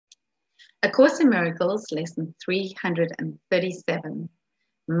A Course in Miracles, lesson 337.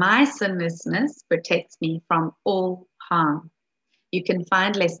 My sinlessness protects me from all harm. You can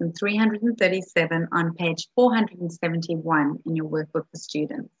find lesson 337 on page 471 in your workbook for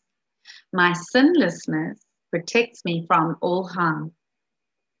students. My sinlessness protects me from all harm.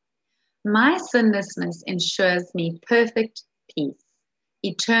 My sinlessness ensures me perfect peace,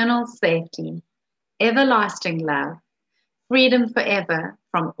 eternal safety, everlasting love, freedom forever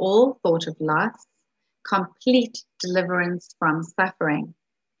from all thought of loss, complete deliverance from suffering.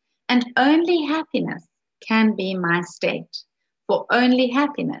 And only happiness can be my state, for only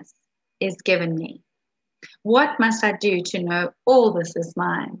happiness is given me. What must I do to know all this is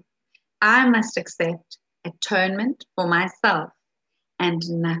mine? I must accept atonement for myself and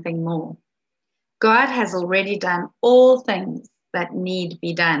nothing more. God has already done all things that need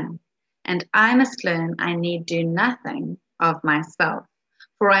be done, and I must learn I need do nothing of myself,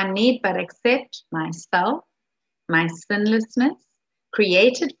 for I need but accept myself, my sinlessness,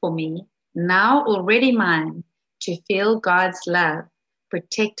 created for me, now already mine, to feel God's love,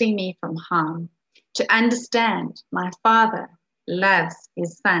 protecting me from harm, to understand my Father loves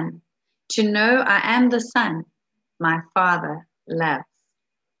his Son, to know I am the Son my Father loves.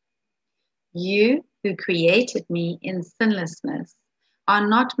 You who created me in sinlessness are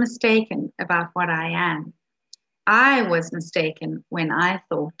not mistaken about what I am. I was mistaken when I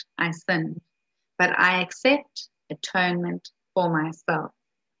thought I sinned, but I accept atonement for myself.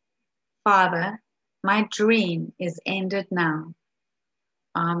 Father, my dream is ended now.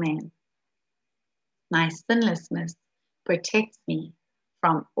 Amen. My sinlessness protects me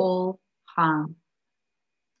from all harm.